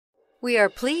We are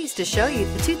pleased to show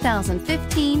you the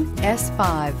 2015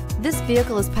 S5. This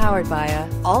vehicle is powered by a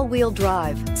all-wheel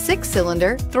drive,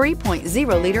 6-cylinder,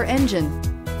 3.0-liter engine.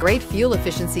 Great fuel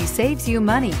efficiency saves you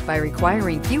money by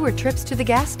requiring fewer trips to the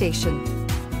gas station.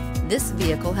 This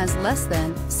vehicle has less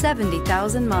than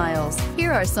 70,000 miles.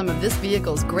 Here are some of this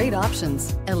vehicle's great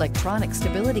options: electronic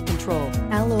stability control,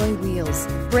 alloy wheels,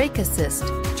 brake assist,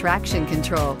 traction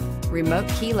control, remote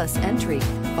keyless entry,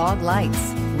 fog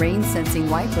lights, rain sensing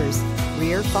wipers,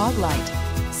 rear fog light,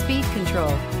 speed control,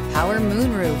 power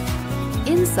moonroof.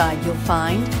 Inside you'll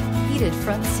find heated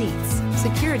front seats,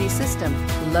 security system,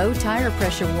 low tire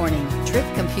pressure warning, trip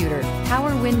computer,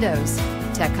 power windows,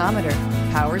 tachometer,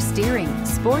 power steering,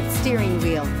 sports steering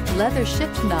wheel, leather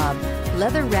shift knob,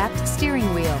 leather wrapped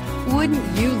steering wheel. Wouldn't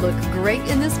you look great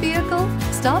in this vehicle?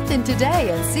 Stop in today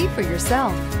and see for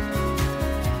yourself.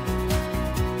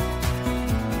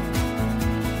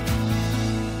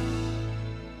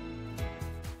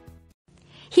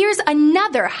 Here's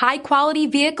another high-quality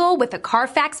vehicle with a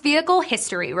Carfax Vehicle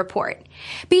History Report.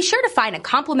 Be sure to find a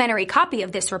complimentary copy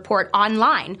of this report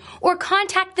online or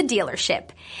contact the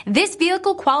dealership. This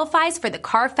vehicle qualifies for the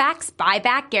Carfax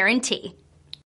Buyback Guarantee.